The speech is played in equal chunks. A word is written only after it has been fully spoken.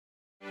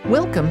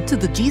Welcome to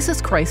the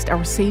Jesus Christ,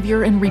 Our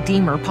Savior and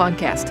Redeemer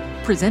podcast,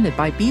 presented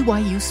by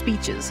BYU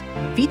Speeches,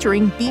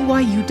 featuring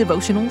BYU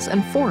devotionals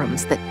and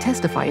forums that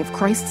testify of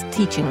Christ's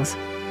teachings,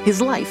 His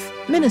life,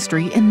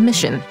 ministry, and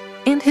mission,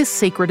 and His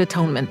sacred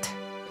atonement.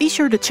 Be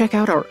sure to check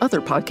out our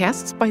other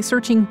podcasts by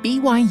searching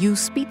BYU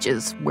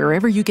Speeches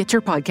wherever you get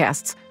your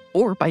podcasts,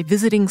 or by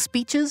visiting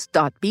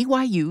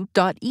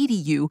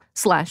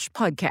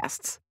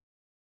speeches.byu.edu/podcasts.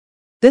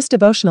 This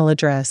devotional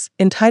address,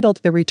 entitled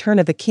The Return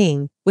of the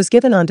King, was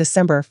given on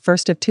December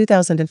 1st of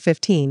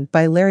 2015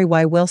 by Larry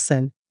Y.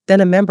 Wilson, then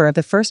a member of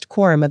the First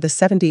Quorum of the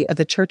 70 of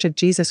the Church of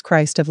Jesus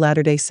Christ of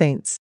Latter-day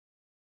Saints.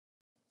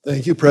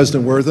 Thank you,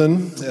 President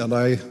Worthen, and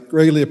I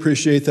greatly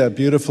appreciate that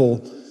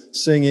beautiful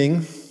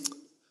singing.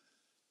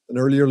 An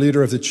earlier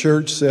leader of the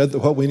church said that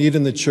what we need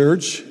in the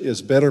church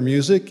is better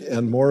music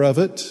and more of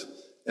it,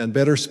 and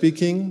better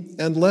speaking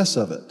and less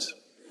of it.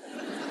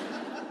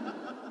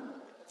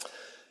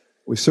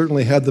 We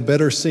certainly had the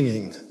better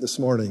singing this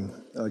morning.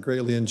 I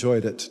greatly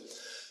enjoyed it.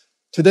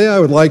 Today I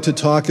would like to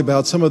talk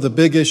about some of the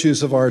big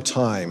issues of our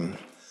time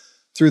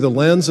through the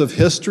lens of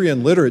history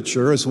and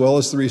literature, as well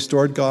as the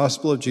restored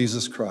gospel of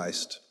Jesus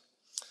Christ.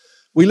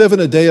 We live in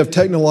a day of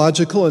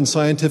technological and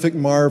scientific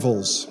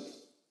marvels.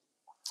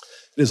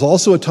 It is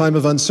also a time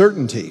of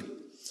uncertainty,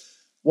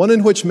 one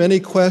in which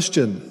many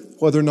question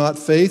whether or not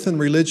faith and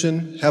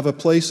religion have a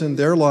place in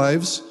their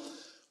lives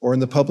or in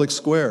the public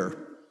square.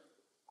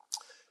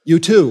 You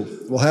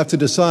too will have to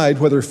decide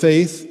whether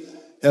faith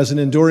has an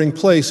enduring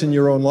place in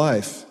your own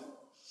life.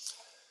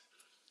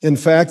 In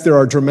fact, there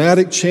are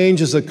dramatic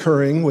changes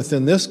occurring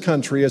within this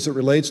country as it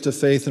relates to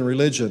faith and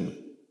religion.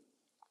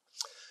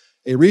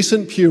 A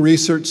recent Pew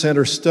Research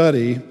Center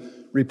study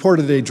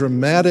reported a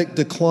dramatic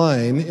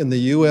decline in the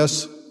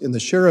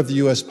share of the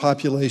U.S.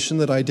 population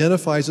that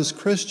identifies as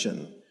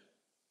Christian.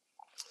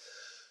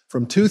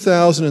 From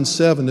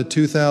 2007 to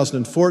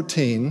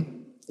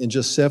 2014, in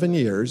just 7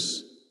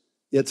 years,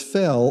 it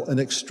fell an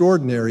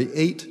extraordinary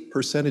 8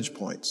 percentage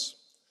points.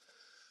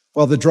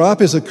 While the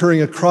drop is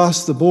occurring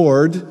across the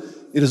board,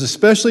 it is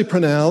especially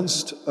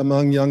pronounced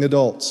among young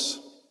adults.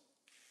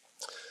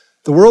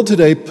 The world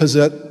today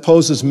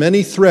poses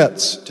many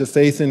threats to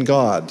faith in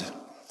God,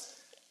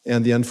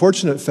 and the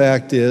unfortunate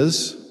fact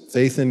is,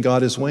 faith in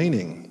God is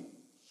waning.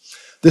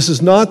 This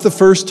is not the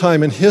first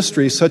time in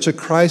history such a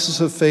crisis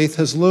of faith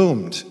has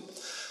loomed.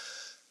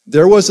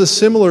 There was a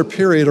similar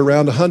period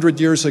around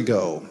 100 years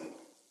ago.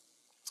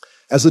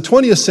 As the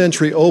 20th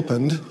century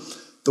opened,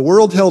 the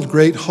world held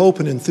great hope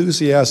and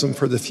enthusiasm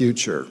for the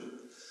future.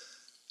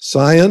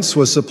 Science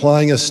was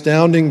supplying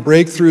astounding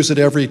breakthroughs at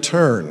every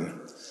turn,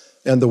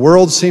 and the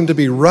world seemed to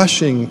be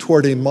rushing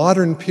toward a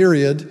modern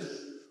period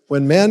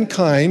when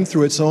mankind,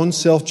 through its own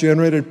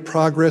self-generated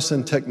progress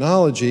and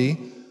technology,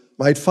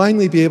 might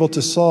finally be able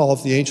to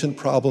solve the ancient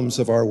problems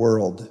of our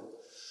world.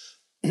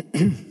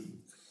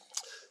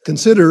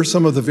 Consider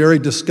some of the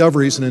varied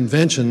discoveries and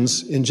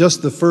inventions in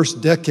just the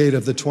first decade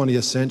of the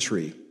 20th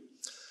century.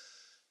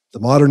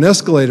 The modern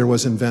escalator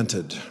was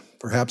invented,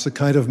 perhaps a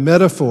kind of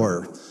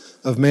metaphor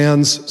of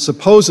man's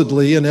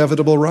supposedly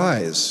inevitable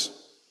rise.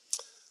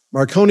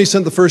 Marconi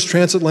sent the first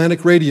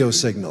transatlantic radio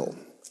signal.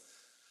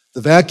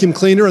 The vacuum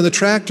cleaner and the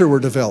tractor were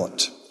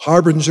developed,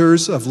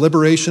 harbingers of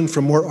liberation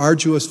from more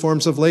arduous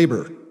forms of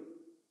labor.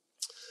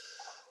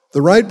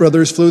 The Wright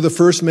brothers flew the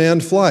first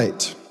manned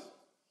flight.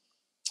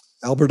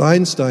 Albert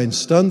Einstein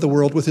stunned the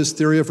world with his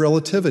theory of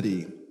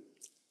relativity.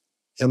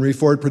 Henry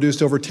Ford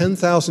produced over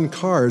 10,000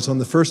 cars on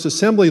the first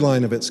assembly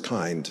line of its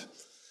kind.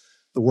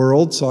 The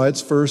world saw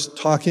its first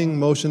talking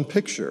motion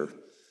picture,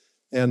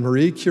 and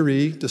Marie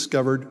Curie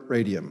discovered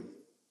radium.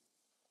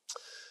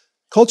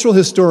 Cultural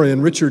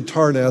historian Richard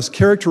Tarnas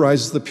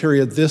characterizes the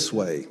period this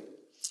way: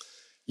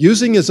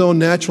 using his own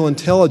natural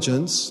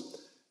intelligence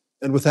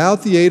and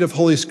without the aid of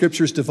Holy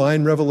Scripture's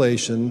divine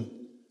revelation,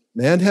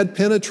 man had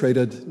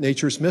penetrated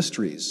nature's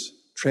mysteries,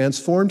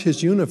 transformed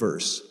his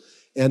universe,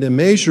 and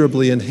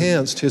immeasurably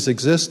enhanced his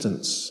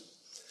existence.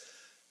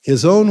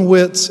 His own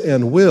wits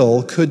and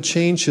will could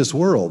change his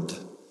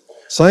world.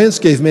 Science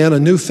gave man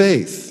a new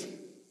faith,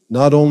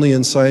 not only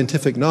in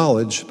scientific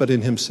knowledge, but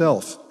in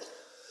himself.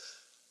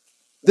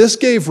 This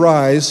gave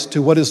rise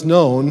to what is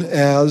known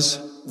as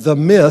the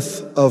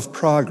myth of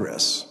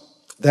progress.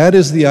 That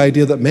is the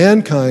idea that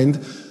mankind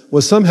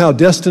was somehow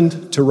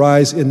destined to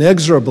rise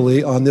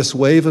inexorably on this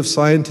wave of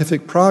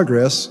scientific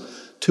progress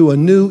to a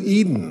new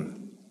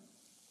Eden.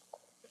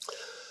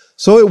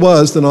 So it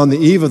was that on the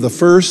eve of the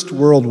First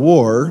World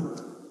War,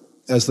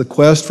 as the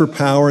quest for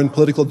power and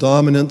political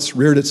dominance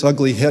reared its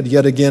ugly head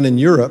yet again in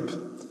Europe,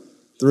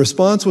 the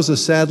response was a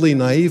sadly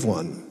naive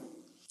one.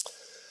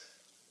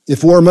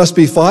 If war must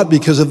be fought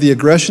because of the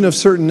aggression of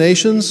certain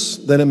nations,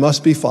 then it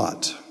must be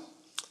fought.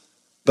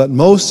 But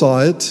most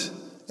saw it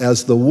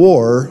as the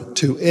war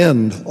to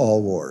end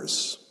all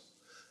wars.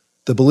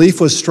 The belief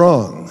was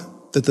strong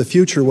that the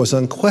future was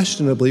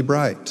unquestionably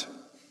bright.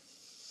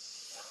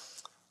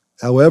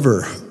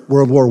 However,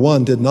 World War I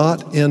did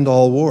not end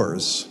all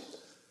wars.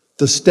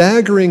 The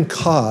staggering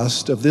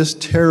cost of this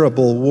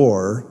terrible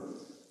war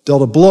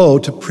dealt a blow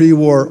to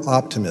pre-war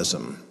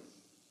optimism.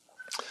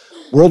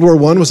 World War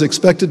I was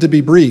expected to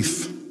be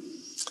brief.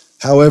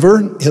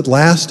 However, it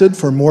lasted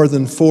for more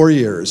than 4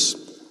 years.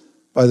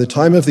 By the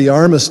time of the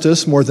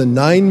armistice, more than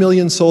 9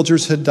 million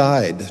soldiers had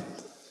died,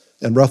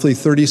 and roughly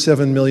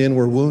 37 million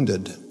were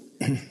wounded.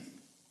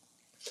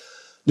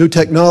 New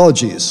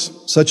technologies,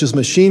 such as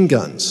machine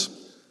guns,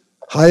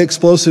 high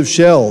explosive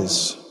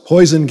shells,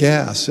 poison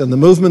gas, and the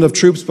movement of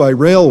troops by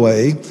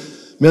railway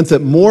meant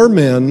that more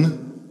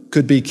men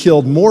could be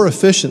killed more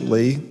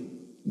efficiently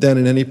than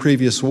in any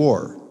previous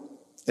war,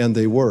 and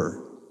they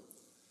were.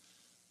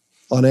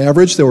 On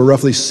average, there were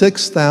roughly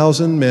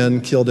 6,000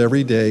 men killed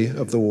every day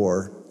of the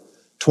war.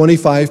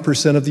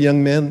 25% of the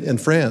young men in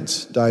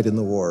France died in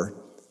the war.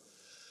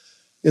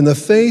 In the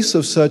face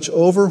of such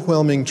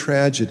overwhelming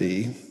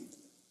tragedy,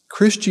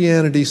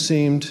 Christianity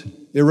seemed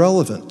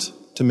irrelevant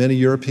to many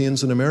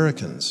Europeans and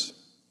Americans.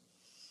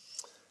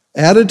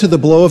 Added to the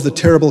blow of the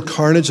terrible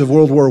carnage of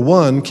World War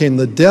I came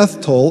the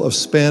death toll of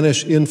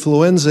Spanish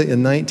influenza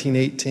in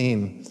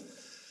 1918.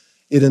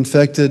 It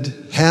infected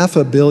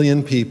 500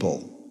 million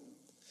people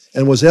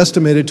and was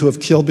estimated to have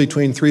killed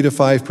between 3 to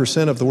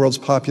 5% of the world's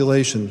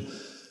population,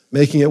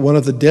 making it one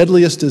of the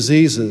deadliest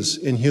diseases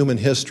in human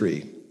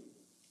history.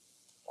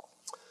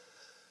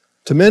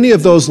 To many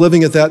of those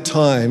living at that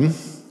time,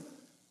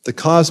 the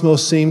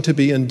cosmos seemed to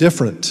be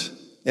indifferent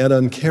and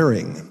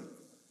uncaring.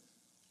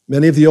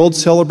 Many of the old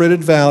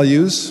celebrated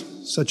values,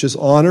 such as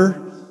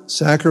honor,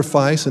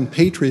 sacrifice, and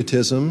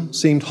patriotism,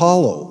 seemed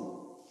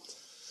hollow.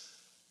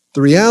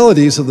 The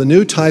realities of the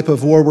new type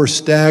of war were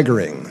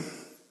staggering.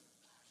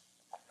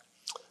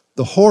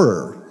 The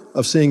horror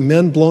of seeing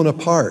men blown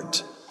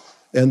apart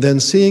and then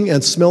seeing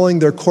and smelling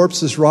their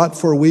corpses rot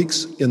for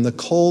weeks in the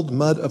cold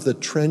mud of the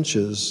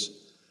trenches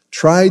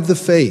tried the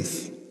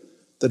faith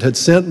that had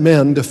sent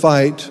men to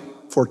fight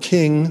for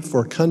king,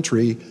 for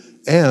country,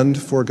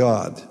 and for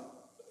God.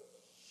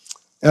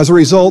 As a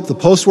result, the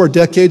post-war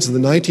decades of the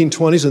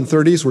 1920s and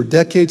 30s were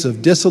decades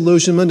of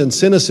disillusionment and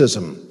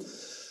cynicism.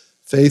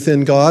 Faith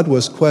in God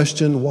was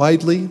questioned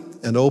widely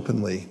and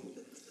openly.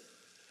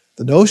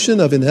 The notion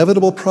of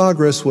inevitable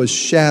progress was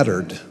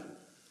shattered,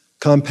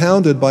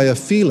 compounded by a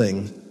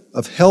feeling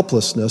of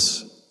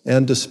helplessness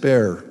and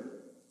despair.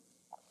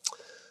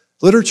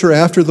 Literature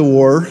after the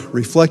war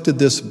reflected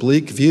this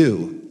bleak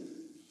view,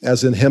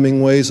 as in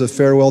Hemingway's A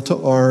Farewell to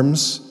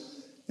Arms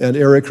and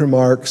Erich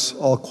Remarque's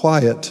All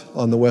Quiet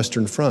on the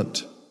Western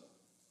Front.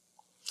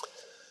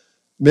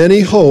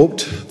 Many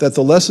hoped that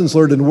the lessons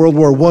learned in World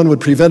War I would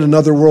prevent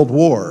another world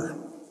war.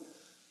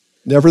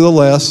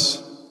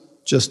 Nevertheless,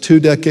 just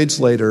 2 decades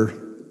later,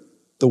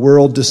 the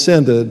world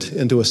descended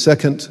into a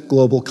second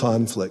global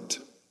conflict.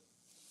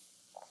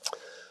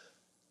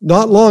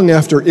 Not long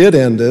after it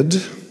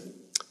ended,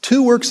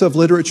 2 works of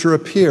literature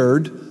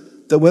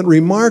appeared that went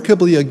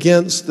remarkably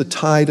against the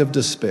tide of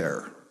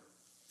despair.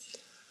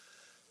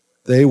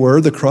 They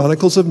were The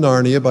Chronicles of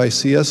Narnia by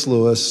C.S.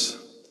 Lewis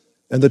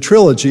and the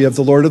trilogy of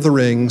The Lord of the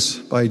Rings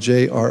by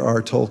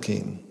J.R.R.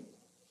 Tolkien.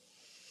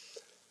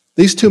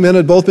 These 2 men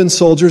had both been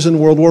soldiers in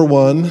World War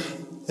I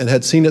and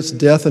had seen its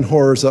death and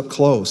horrors up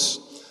close.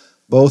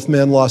 Both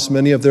men lost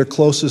many of their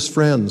closest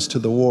friends to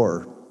the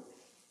war.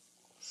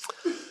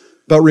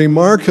 But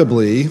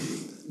remarkably,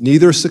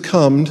 neither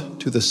succumbed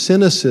to the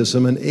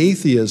cynicism and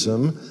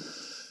atheism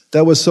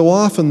that was so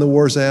often the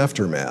war's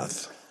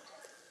aftermath.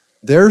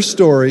 Their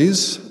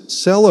stories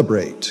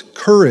celebrate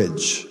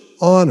courage,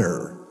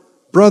 honor,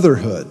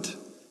 brotherhood,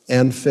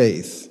 and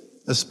faith,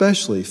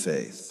 especially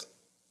faith.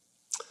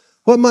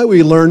 What might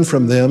we learn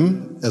from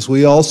them as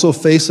we also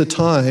face a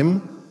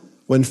time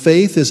when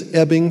faith is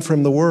ebbing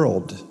from the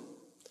world?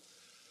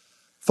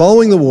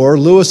 Following the war,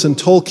 Lewis and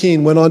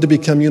Tolkien went on to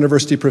become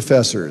university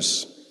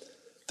professors.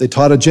 They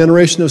taught a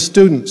generation of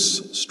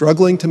students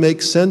struggling to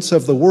make sense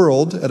of the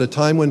world at a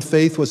time when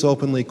faith was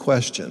openly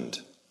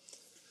questioned.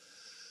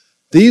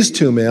 These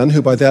 2 men,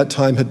 who by that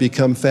time had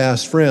become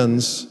fast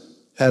friends,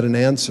 had an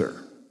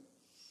answer.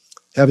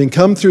 Having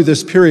come through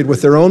this period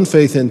with their own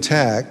faith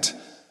intact,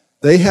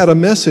 they had a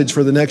message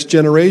for the next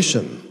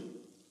generation.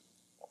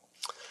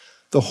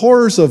 The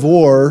horrors of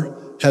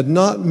war had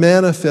not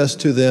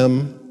manifest to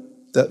them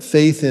that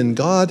faith in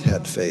God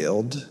had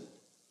failed,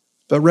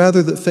 but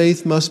rather that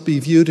faith must be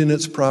viewed in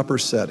its proper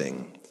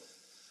setting.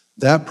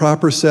 That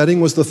proper setting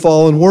was the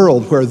fallen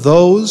world, where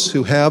those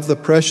who have the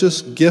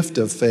precious gift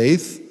of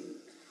faith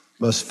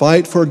must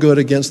fight for good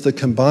against the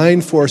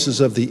combined forces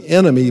of the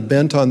enemy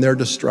bent on their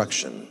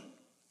destruction.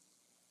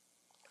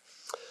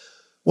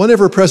 One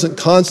ever-present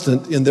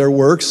constant in their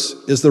works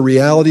is the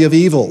reality of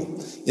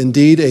evil,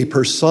 indeed a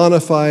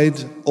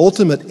personified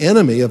ultimate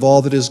enemy of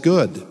all that is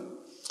good.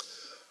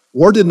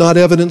 War did not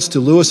evidence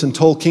to Lewis and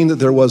Tolkien that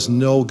there was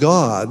no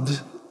God,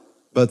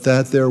 but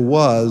that there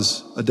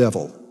was a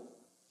devil.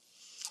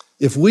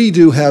 If we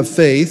do have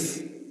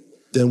faith,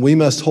 then we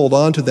must hold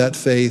on to that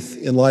faith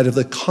in light of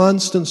the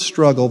constant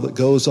struggle that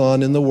goes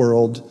on in the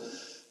world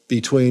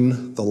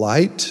between the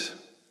light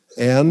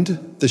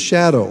and the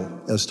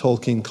shadow, as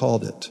Tolkien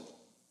called it.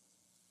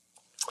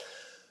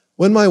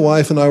 When my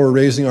wife and I were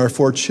raising our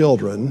 4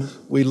 children,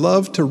 we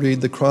loved to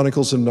read the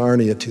Chronicles of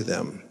Narnia to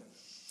them.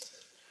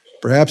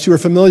 Perhaps you are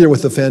familiar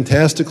with the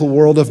fantastical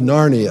world of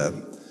Narnia,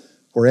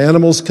 where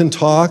animals can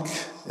talk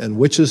and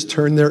witches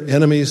turn their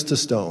enemies to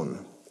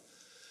stone.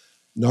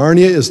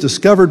 Narnia is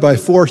discovered by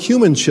 4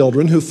 human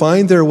children who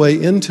find their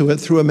way into it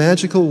through a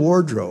magical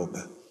wardrobe.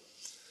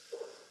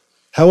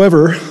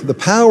 However, the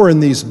power in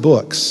these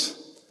books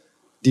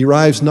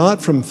derives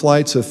not from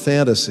flights of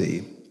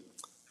fantasy,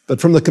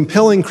 but from the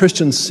compelling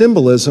Christian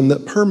symbolism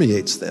that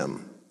permeates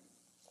them.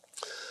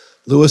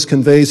 Lewis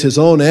conveys his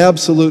own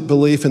absolute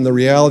belief in the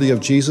reality of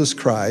Jesus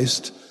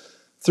Christ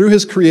through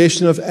his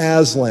creation of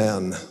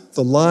Aslan,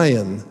 the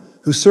lion,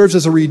 who serves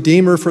as a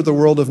redeemer for the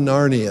world of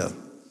Narnia.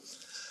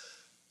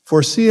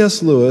 For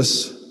C.S.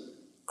 Lewis,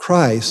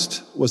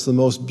 Christ was the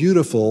most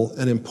beautiful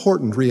and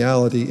important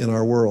reality in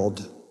our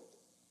world.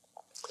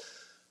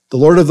 The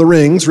Lord of the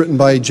Rings, written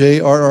by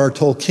J.R.R.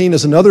 Tolkien,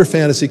 is another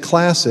fantasy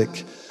classic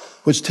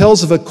which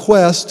tells of a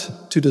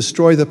quest to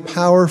destroy the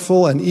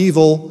powerful and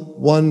evil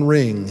One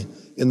Ring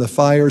in the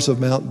fires of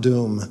Mount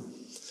Doom.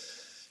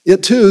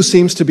 It too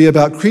seems to be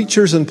about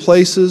creatures and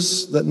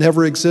places that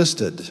never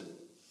existed.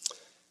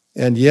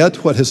 And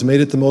yet, what has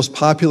made it the most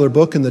popular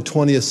book in the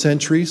 20th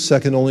century,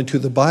 second only to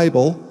the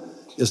Bible,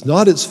 is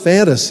not its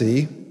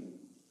fantasy,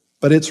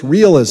 but its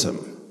realism.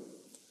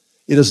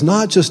 It is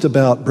not just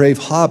about brave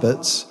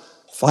hobbits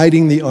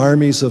fighting the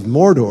armies of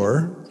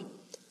Mordor,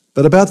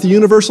 but about the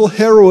universal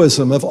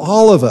heroism of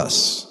all of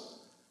us,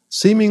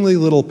 seemingly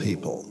little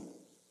people,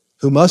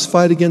 who must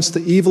fight against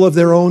the evil of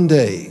their own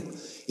day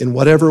in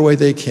whatever way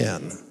they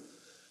can,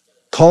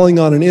 calling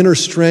on an inner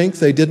strength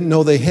they didn't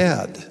know they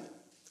had,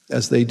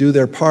 as they do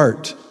their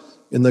part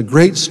in the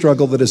great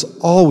struggle that is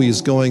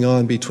always going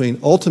on between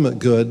ultimate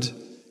good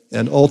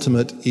and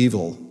ultimate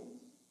evil.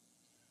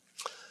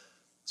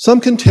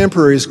 Some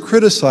contemporaries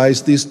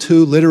criticized these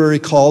 2 literary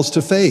calls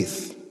to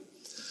faith.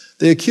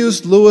 They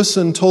accused Lewis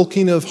and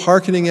Tolkien of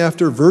hearkening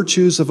after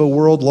virtues of a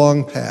world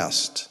long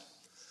past.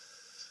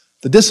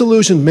 The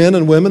disillusioned men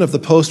and women of the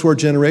post-war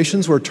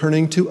generations were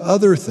turning to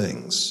other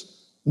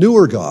things,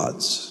 newer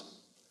gods,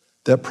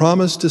 that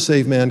promised to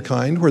save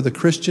mankind where the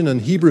Christian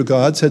and Hebrew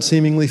gods had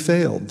seemingly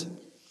failed.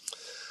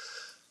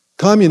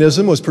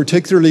 Communism was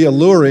particularly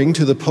alluring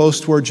to the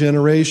post-war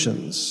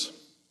generations.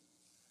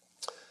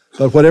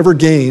 But whatever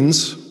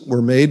gains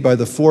were made by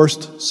the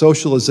forced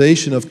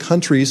socialization of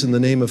countries in the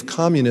name of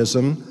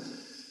communism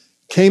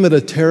came at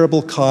a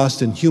terrible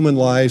cost in human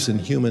lives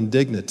and human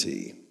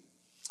dignity.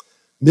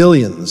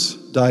 Millions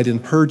died in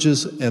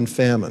purges and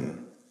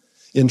famine.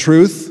 In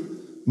truth,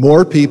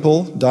 more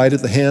people died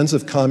at the hands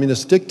of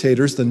communist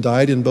dictators than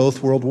died in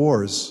both world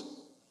wars.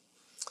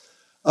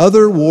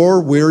 Other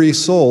war-weary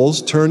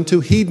souls turned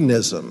to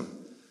hedonism,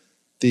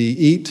 the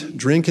eat,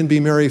 drink, and be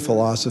merry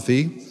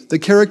philosophy that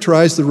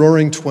characterized the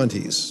Roaring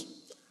Twenties.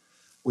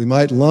 We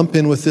might lump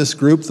in with this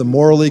group the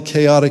morally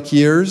chaotic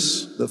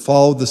years that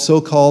followed the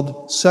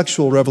so-called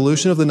sexual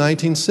revolution of the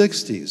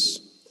 1960s.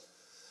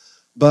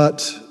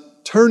 But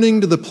turning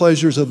to the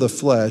pleasures of the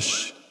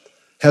flesh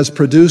has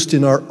produced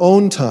in our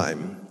own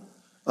time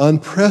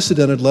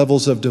unprecedented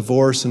levels of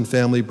divorce and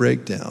family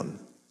breakdown,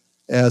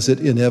 as it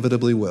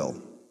inevitably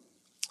will.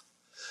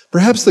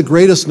 Perhaps the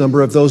greatest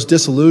number of those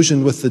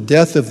disillusioned with the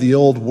death of the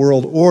old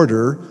world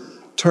order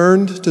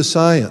turned to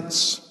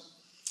science.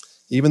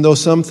 Even though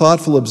some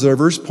thoughtful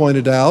observers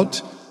pointed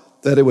out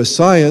that it was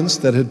science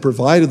that had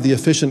provided the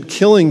efficient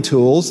killing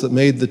tools that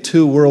made the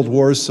 2 world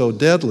wars so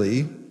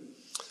deadly,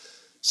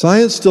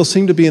 science still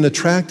seemed to be an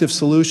attractive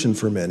solution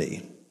for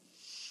many.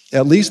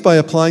 At least by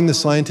applying the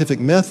scientific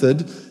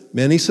method,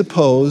 many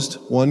supposed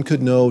one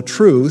could know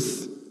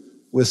truth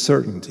with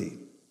certainty.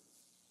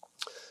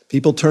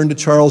 People turned to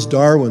Charles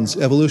Darwin's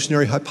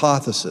evolutionary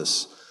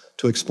hypothesis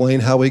to explain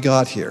how we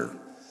got here,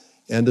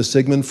 and to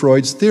Sigmund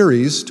Freud's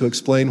theories to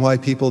explain why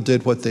people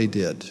did what they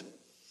did.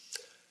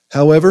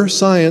 However,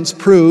 science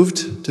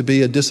proved to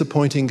be a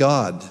disappointing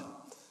god.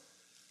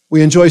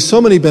 We enjoy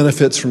so many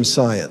benefits from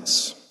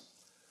science,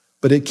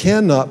 but it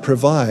cannot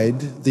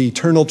provide the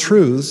eternal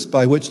truths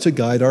by which to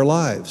guide our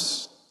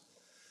lives.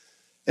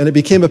 And it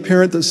became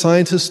apparent that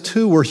scientists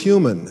too were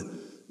human,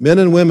 men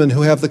and women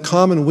who have the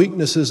common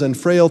weaknesses and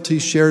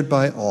frailties shared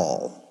by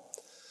all.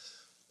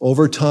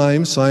 Over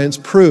time, science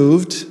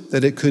proved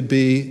that it could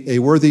be a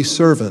worthy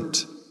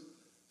servant,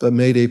 but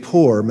made a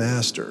poor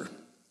master.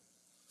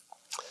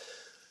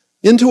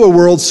 Into a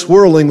world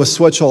swirling with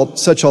such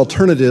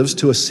alternatives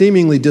to a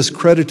seemingly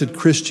discredited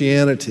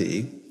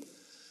Christianity,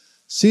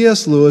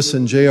 C.S. Lewis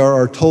and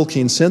J.R.R.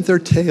 Tolkien sent their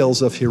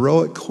tales of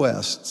heroic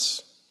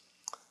quests.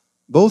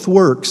 Both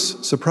works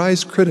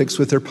surprised critics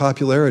with their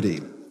popularity.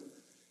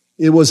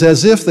 It was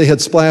as if they had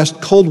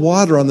splashed cold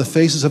water on the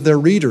faces of their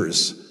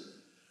readers,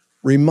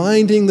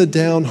 reminding the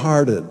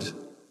downhearted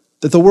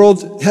that the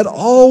world had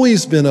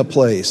always been a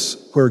place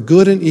where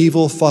good and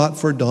evil fought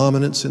for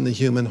dominance in the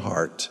human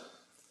heart.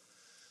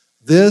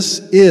 This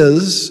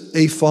is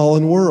a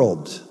fallen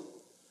world.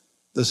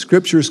 The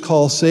scriptures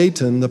call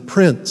Satan the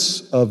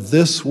prince of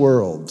this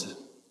world.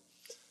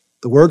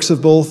 The works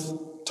of both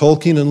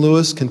Tolkien and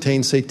Lewis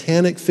contain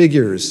satanic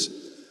figures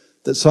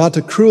that sought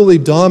to cruelly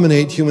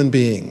dominate human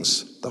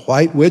beings, the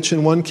White Witch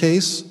in one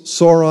case,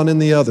 Sauron in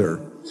the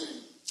other.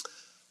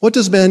 What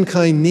does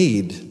mankind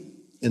need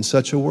in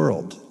such a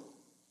world?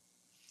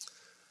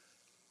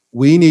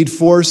 We need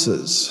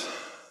forces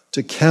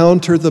to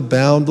counter the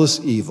boundless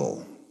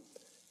evil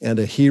and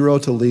a hero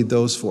to lead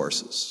those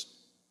forces.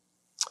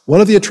 One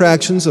of the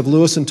attractions of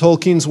Lewis and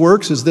Tolkien's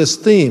works is this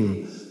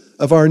theme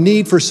of our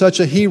need for such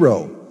a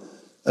hero,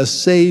 a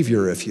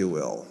savior, if you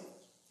will.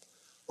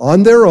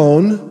 On their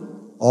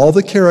own, all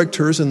the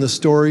characters in the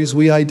stories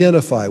we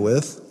identify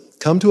with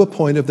come to a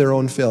point of their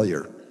own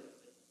failure.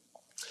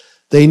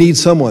 They need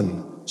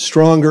someone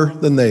stronger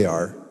than they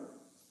are.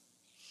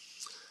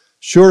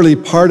 Surely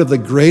part of the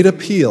great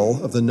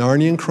appeal of the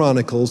Narnian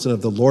Chronicles and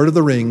of the Lord of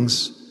the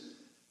Rings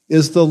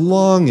is the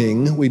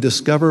longing we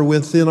discover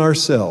within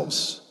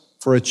ourselves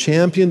for a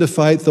champion to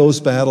fight those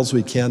battles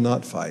we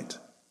cannot fight.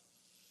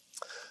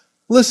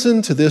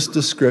 Listen to this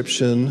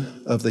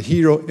description of the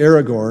hero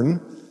Aragorn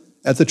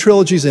at the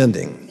trilogy's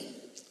ending.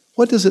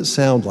 What does it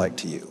sound like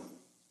to you?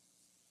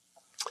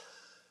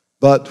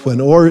 But when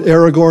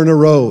Aragorn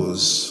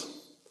arose,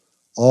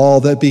 all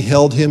that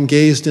beheld him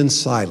gazed in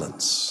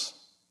silence.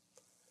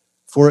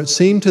 For it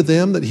seemed to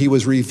them that he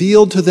was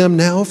revealed to them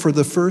now for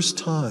the first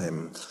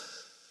time.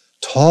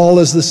 Tall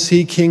as the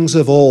sea kings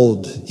of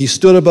old, he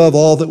stood above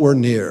all that were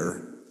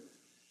near.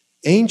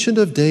 Ancient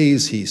of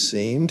days he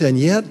seemed, and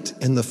yet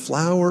in the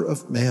flower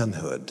of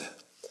manhood.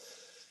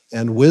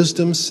 And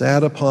wisdom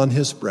sat upon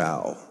his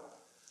brow.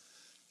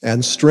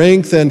 And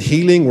strength and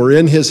healing were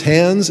in his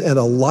hands, and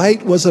a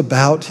light was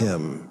about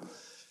him.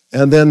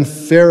 And then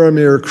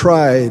Faramir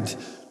cried,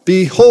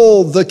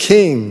 "Behold the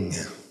king!"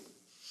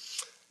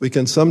 We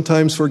can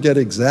sometimes forget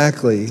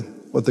exactly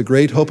what the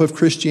great hope of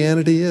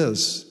Christianity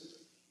is.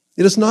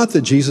 It is not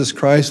that Jesus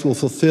Christ will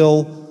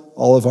fulfill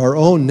all of our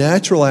own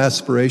natural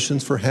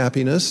aspirations for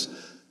happiness,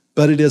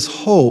 but it is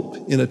hope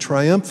in a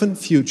triumphant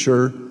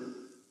future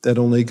that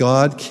only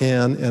God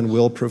can and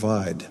will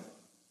provide.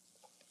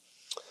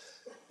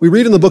 We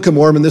read in the Book of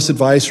Mormon this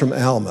advice from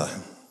Alma.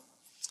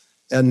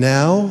 "And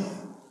now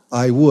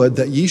I would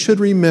that ye should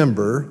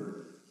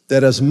remember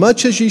that as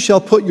much as ye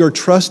shall put your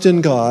trust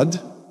in God,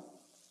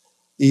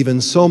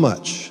 even so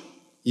much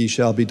ye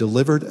shall be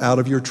delivered out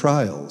of your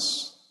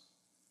trials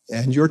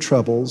and your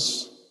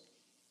troubles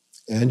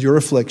and your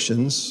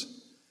afflictions,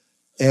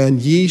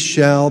 and ye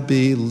shall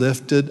be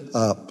lifted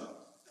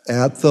up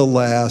at the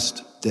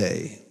last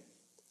day."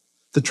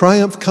 The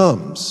triumph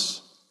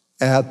comes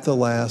at the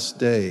last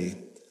day.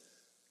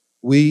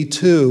 We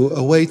too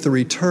await the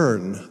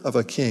return of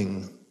a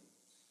king.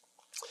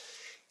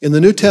 In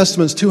the New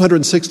Testament's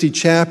 260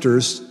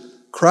 chapters,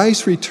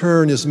 Christ's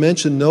return is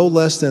mentioned no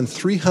less than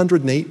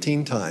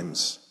 318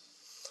 times.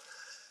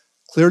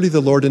 Clearly,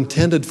 the Lord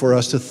intended for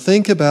us to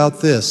think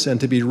about this and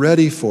to be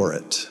ready for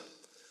it.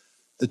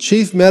 The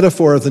chief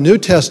metaphor of the New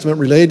Testament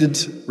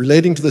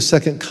relating to the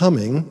second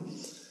coming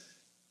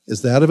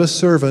is that of a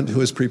servant who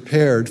is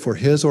prepared for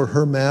his or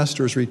her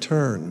master's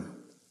return.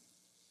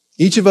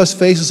 Each of us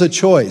faces a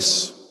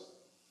choice.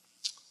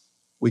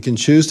 We can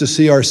choose to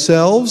see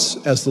ourselves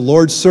as the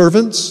Lord's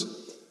servants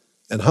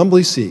and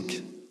humbly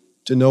seek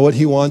to know what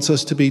he wants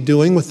us to be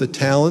doing with the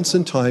talents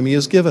and time he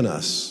has given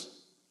us.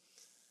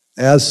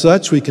 As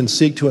such, we can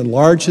seek to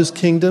enlarge his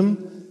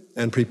kingdom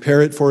and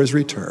prepare it for his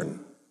return.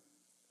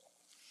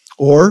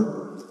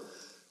 Or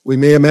we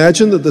may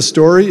imagine that the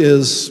story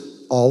is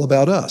all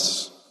about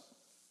us.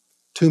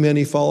 Too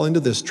many fall into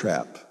this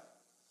trap.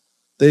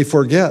 They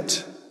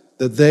forget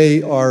that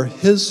they are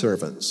his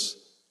servants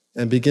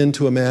and begin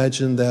to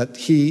imagine that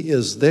he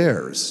is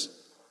theirs.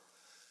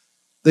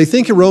 They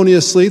think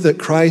erroneously that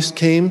Christ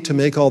came to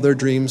make all their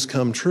dreams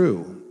come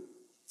true.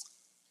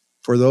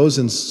 For those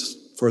in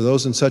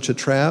such a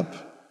trap,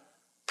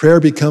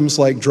 prayer becomes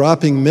like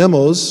dropping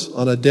memos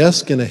on a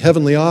desk in a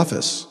heavenly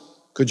office.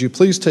 Could you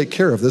please take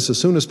care of this as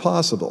soon as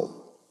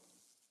possible?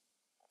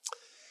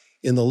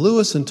 In the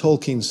Lewis and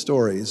Tolkien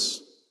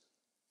stories,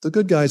 the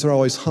good guys are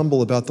always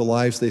humble about the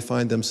lives they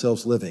find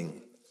themselves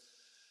living.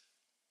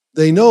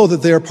 They know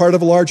that they are part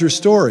of a larger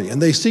story,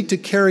 and they seek to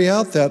carry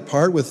out that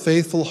part with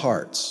faithful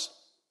hearts.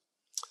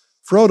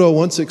 Frodo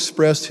once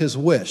expressed his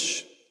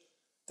wish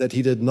that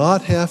he did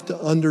not have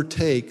to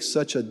undertake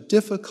such a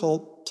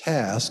difficult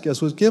task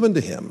as was given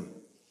to him.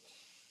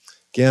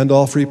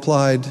 Gandalf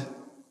replied,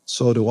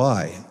 "So do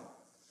I,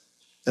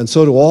 and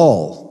so do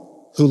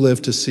all who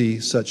live to see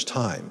such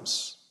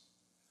times.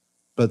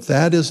 But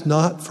that is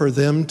not for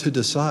them to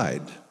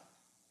decide.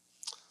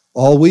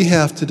 All we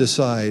have to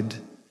decide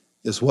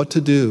is what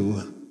to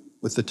do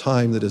with the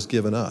time that is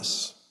given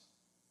us."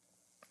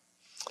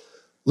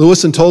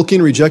 Lewis and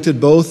Tolkien rejected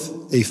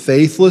both a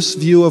faithless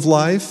view of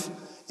life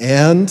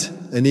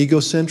and an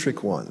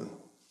egocentric one.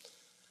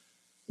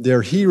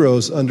 Their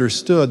heroes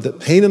understood that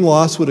pain and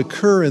loss would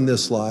occur in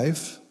this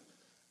life,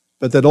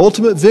 but that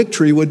ultimate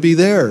victory would be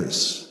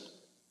theirs.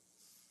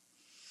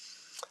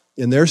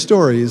 In their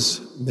stories,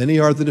 many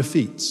are the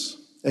defeats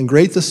and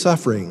great the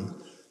suffering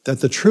that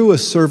the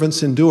truest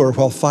servants endure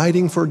while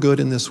fighting for good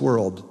in this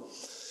world.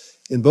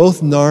 In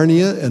both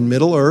Narnia and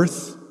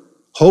Middle-earth,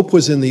 hope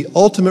was in the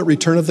ultimate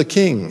return of the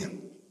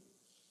king,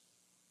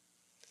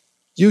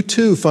 You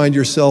too find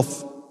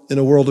yourself in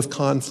a world of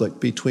conflict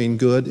between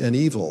good and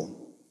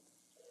evil.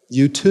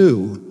 You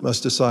too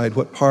must decide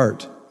what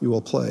part you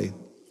will play.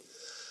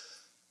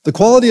 The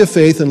quality of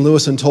faith in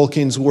Lewis and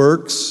Tolkien's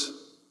works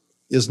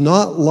is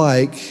not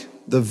like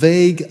the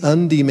vague,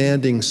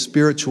 undemanding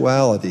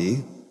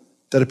spirituality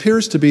that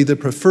appears to be the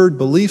preferred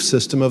belief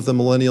system of the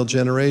millennial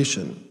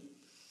generation.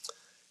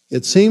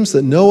 It seems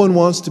that no one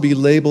wants to be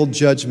labeled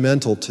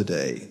judgmental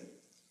today.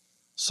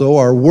 So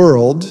our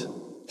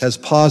world has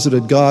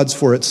posited gods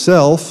for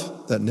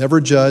itself that never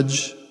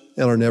judge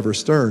and are never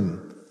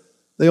stern.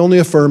 They only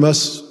affirm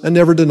us and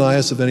never deny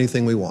us of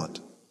anything we want.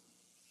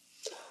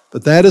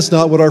 But that is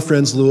not what our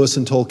friends Lewis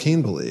and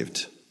Tolkien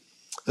believed,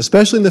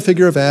 especially in the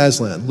figure of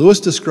Aslan. Lewis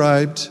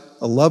described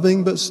a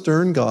loving but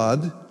stern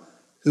God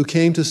who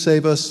came to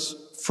save us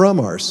from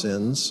our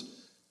sins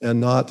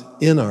and not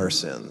in our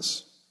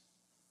sins.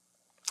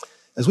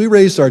 As we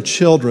raised our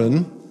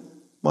children,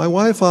 my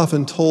wife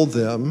often told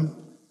them,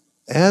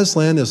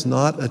 Aslan is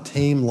not a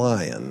tame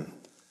lion,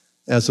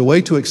 as a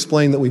way to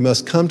explain that we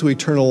must come to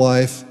eternal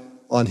life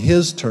on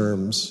his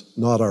terms,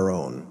 not our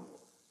own.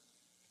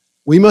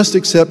 We must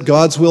accept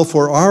God's will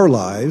for our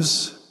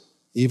lives,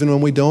 even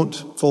when we don't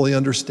fully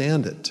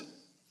understand it.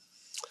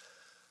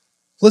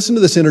 Listen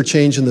to this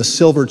interchange in the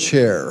Silver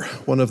Chair,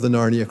 one of the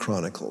Narnia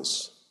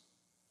Chronicles.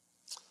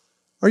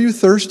 "Are you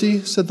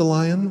thirsty?" said the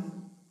lion.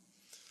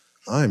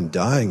 "I'm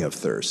dying of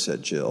thirst,"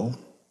 said Jill.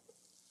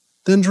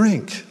 "Then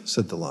drink,"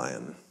 said the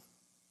lion.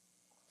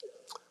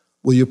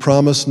 "Will you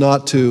promise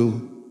not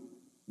to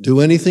do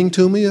anything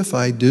to me if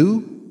I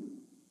do?"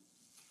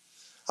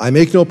 "I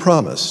make no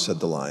promise," said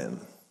the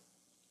lion.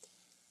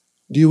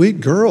 "Do you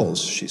eat girls?"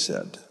 she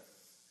said.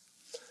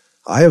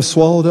 "I have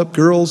swallowed up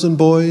girls and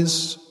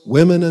boys,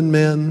 women and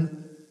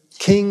men,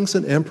 kings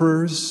and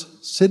emperors,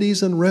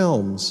 cities and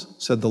realms,"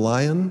 said the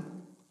lion.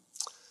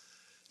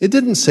 It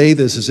didn't say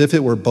this as if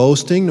it were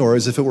boasting, nor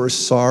as if it were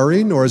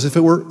sorry, nor as if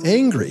it were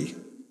angry.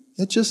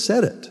 It just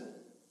said it.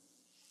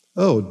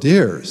 "Oh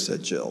dear,"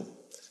 said Jill,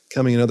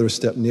 coming another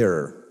step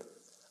nearer.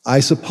 "I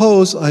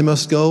suppose I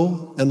must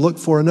go and look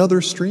for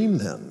another stream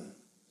then."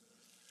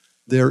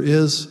 "There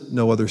is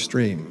no other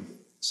stream,"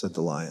 said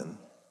the lion.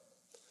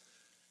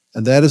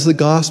 And that is the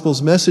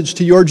gospel's message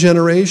to your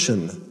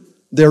generation.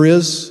 There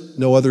is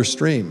no other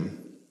stream.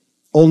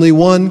 Only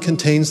one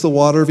contains the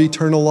water of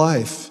eternal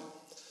life.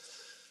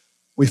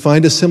 We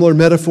find a similar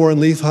metaphor in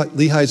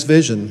Lehi's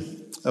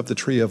vision of the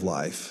tree of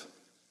life.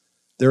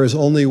 There is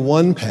only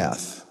one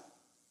path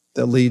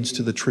that leads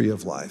to the tree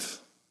of life.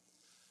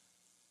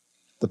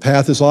 The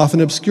path is often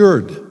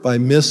obscured by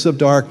mists of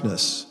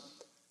darkness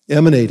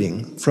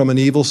emanating from an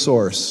evil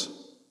source.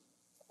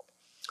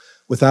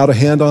 Without a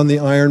hand on the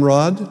iron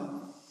rod,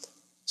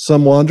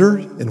 some wander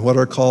in what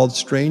are called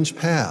strange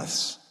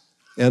paths,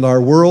 and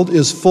our world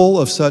is full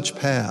of such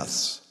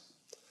paths.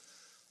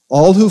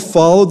 All who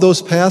followed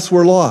those paths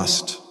were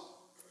lost.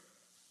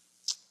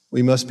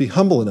 We must be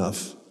humble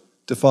enough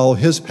to follow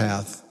his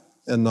path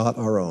and not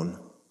our own.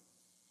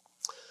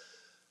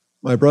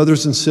 My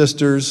brothers and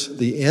sisters,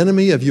 the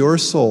enemy of your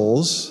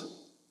souls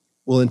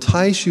will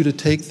entice you to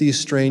take these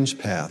strange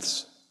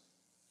paths,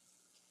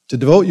 to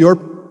devote your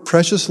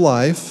precious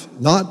life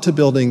not to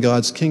building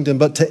God's kingdom,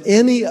 but to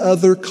any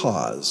other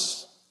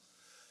cause.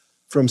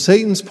 From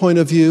Satan's point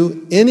of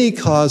view, any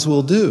cause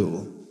will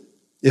do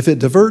if it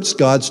diverts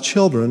God's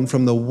children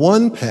from the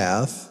one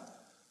path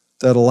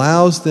that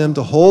allows them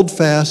to hold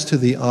fast to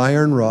the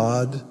iron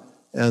rod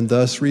and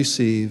thus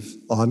receive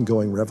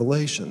ongoing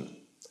revelation.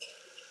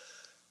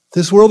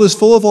 This world is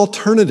full of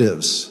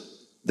alternatives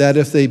that,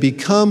 if they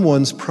become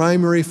one's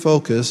primary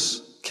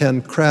focus,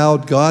 can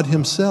crowd God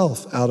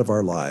himself out of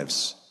our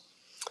lives.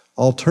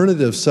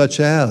 Alternatives such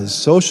as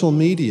social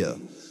media,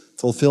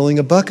 fulfilling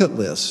a bucket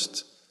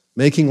list,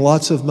 making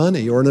lots of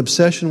money, or an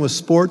obsession with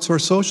sports or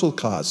social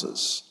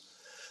causes.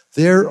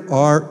 There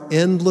are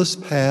endless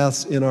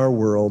paths in our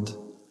world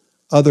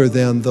other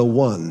than the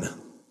one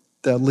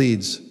that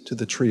leads to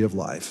the tree of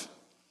life.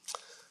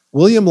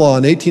 William Law,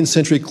 an 18th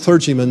century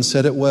clergyman,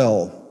 said it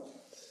well.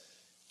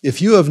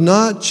 If you have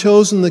not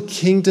chosen the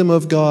kingdom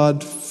of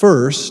God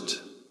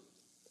first,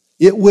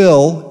 it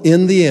will,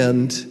 in the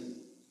end,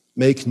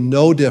 make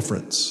no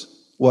difference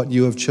what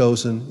you have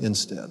chosen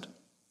instead.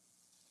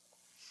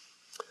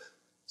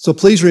 So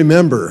please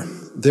remember,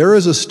 there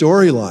is a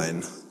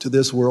storyline to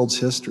this world's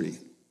history.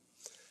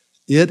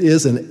 It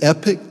is an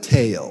epic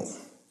tale.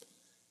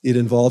 It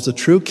involves a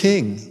true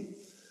king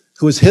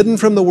who is hidden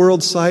from the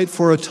world's sight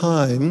for a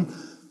time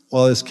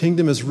while his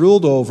kingdom is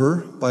ruled over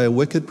by a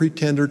wicked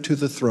pretender to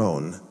the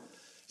throne,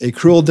 a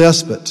cruel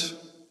despot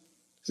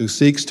who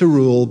seeks to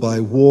rule by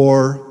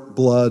war,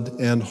 blood,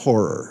 and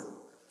horror.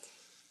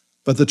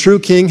 But the true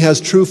king has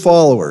true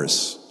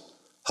followers,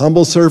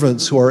 humble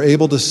servants who are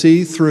able to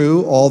see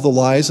through all the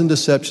lies and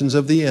deceptions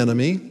of the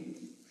enemy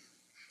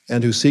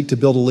and who seek to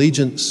build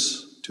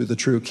allegiance to the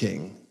true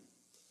king.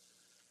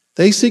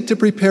 They seek to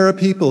prepare a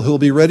people who will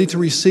be ready to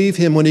receive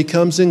him when he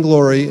comes in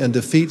glory and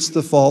defeats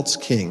the false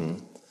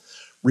king,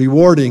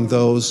 rewarding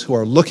those who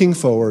are looking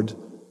forward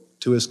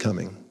to his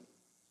coming.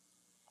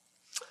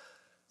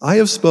 I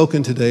have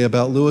spoken today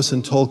about Lewis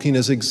and Tolkien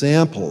as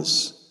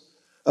examples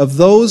of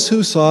those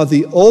who saw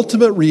the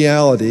ultimate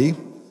reality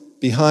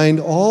behind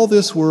all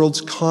this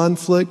world's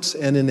conflicts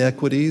and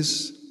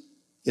inequities,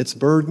 its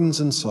burdens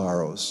and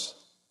sorrows.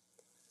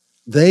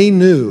 They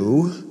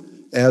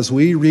knew, as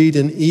we read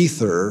in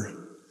Ether,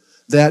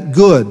 that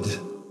good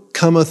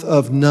cometh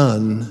of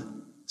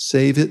none,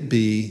 save it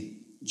be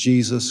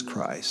Jesus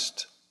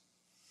Christ.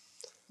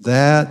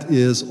 That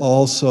is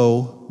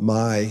also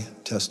my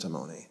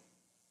testimony.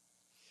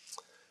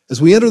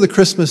 As we enter the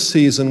Christmas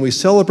season, we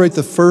celebrate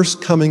the first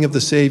coming of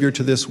the Savior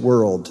to this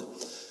world.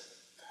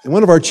 In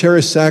one of our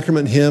cherished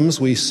sacrament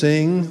hymns, we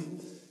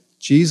sing,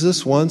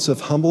 Jesus once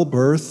of humble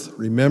birth,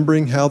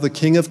 remembering how the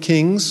King of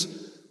Kings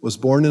was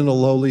born in a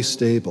lowly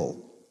stable.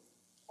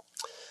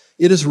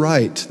 It is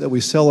right that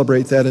we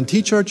celebrate that and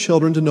teach our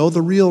children to know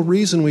the real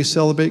reason we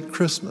celebrate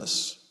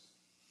Christmas.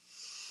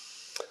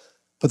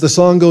 But the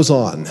song goes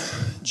on.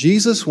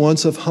 Jesus,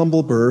 once of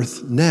humble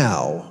birth,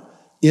 now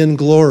in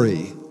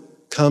glory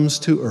comes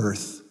to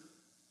earth.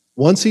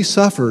 Once he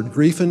suffered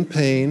grief and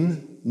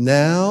pain,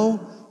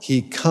 now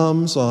he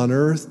comes on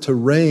earth to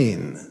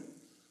reign.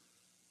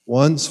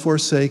 Once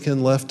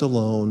forsaken, left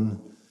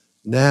alone,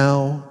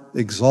 now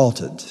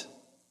exalted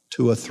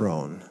to a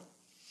throne.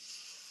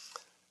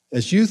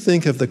 As you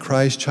think of the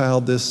Christ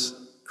child this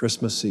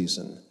Christmas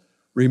season,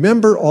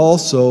 remember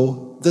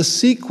also the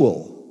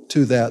sequel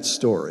to that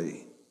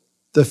story,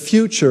 the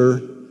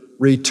future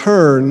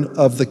return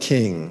of the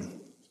King.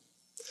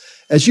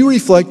 As you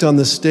reflect on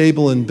the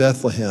stable in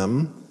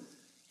Bethlehem,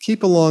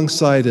 keep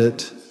alongside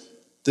it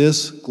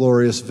this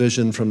glorious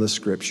vision from the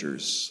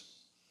Scriptures.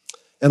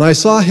 And I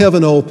saw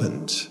heaven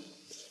opened,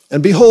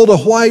 and behold, a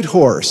white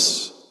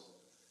horse,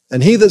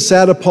 and he that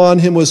sat upon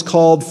him was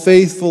called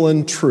Faithful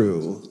and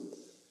True.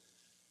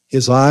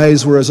 His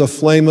eyes were as a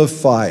flame of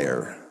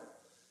fire,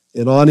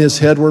 and on his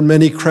head were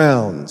many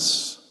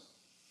crowns.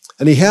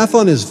 And he hath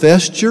on his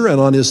vesture and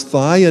on his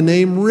thigh a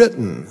name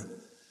written,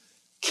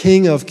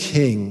 King of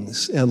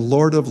Kings and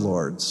Lord of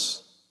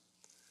Lords.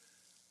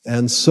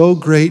 And so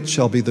great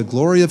shall be the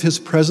glory of his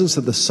presence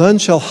that the sun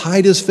shall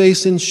hide his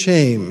face in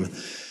shame,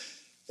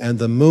 and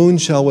the moon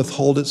shall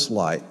withhold its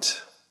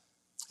light,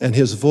 and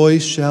his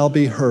voice shall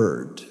be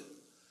heard.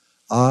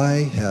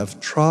 I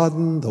have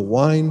trodden the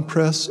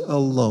winepress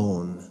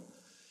alone,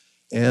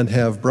 and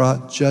have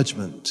brought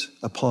judgment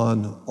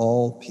upon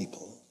all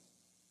people.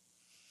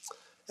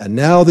 And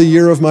now the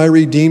year of my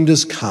redeemed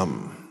is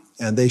come,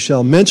 and they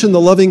shall mention the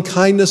loving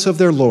kindness of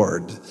their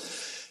Lord,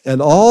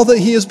 and all that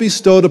he has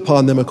bestowed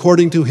upon them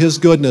according to his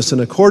goodness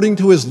and according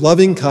to his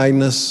loving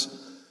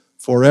kindness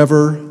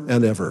forever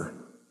and ever.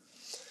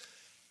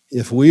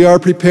 If we are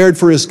prepared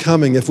for his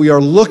coming, if we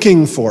are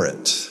looking for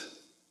it,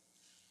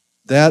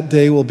 that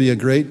day will be a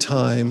great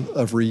time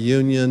of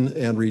reunion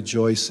and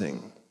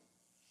rejoicing.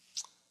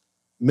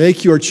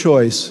 Make your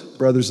choice,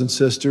 brothers and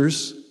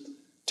sisters,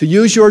 to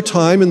use your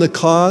time in the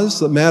cause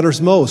that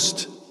matters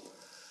most,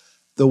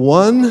 the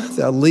one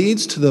that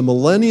leads to the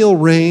millennial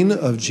reign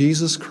of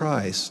Jesus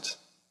Christ.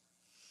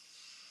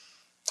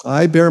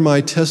 I bear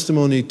my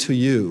testimony to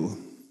you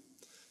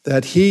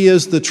that he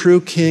is the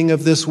true King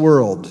of this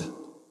world.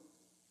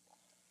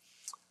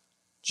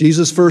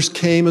 Jesus first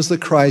came as the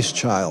Christ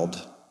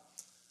child,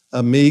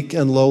 a meek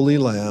and lowly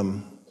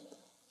lamb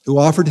who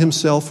offered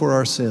himself for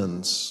our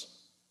sins.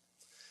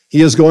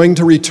 He is going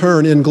to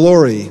return in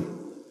glory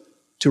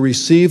to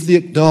receive the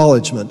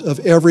acknowledgement of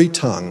every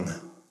tongue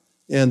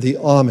and the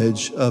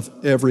homage of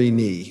every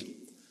knee.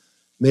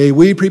 May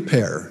we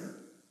prepare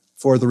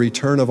for the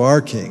return of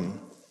our King,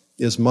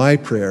 is my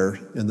prayer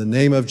in the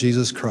name of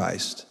Jesus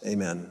Christ.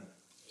 Amen.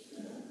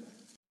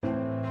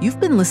 You've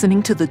been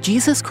listening to the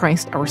Jesus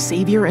Christ, Our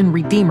Savior and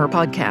Redeemer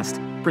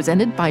podcast,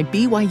 presented by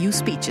BYU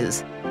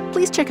Speeches.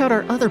 Please check out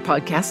our other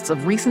podcasts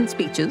of recent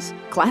speeches,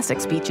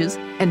 classic speeches,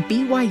 and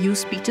BYU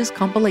Speeches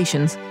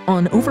compilations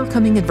on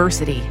overcoming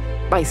adversity,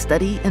 by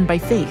study and by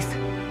faith,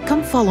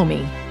 Come Follow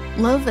Me,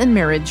 Love and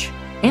Marriage,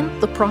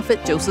 and The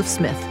Prophet Joseph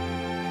Smith.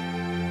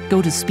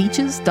 Go to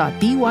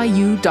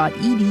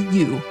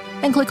speeches.byu.edu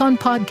and click on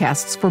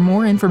podcasts for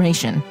more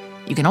information.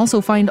 You can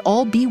also find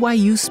all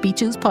BYU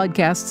Speeches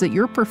podcasts at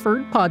your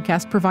preferred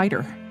podcast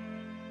provider.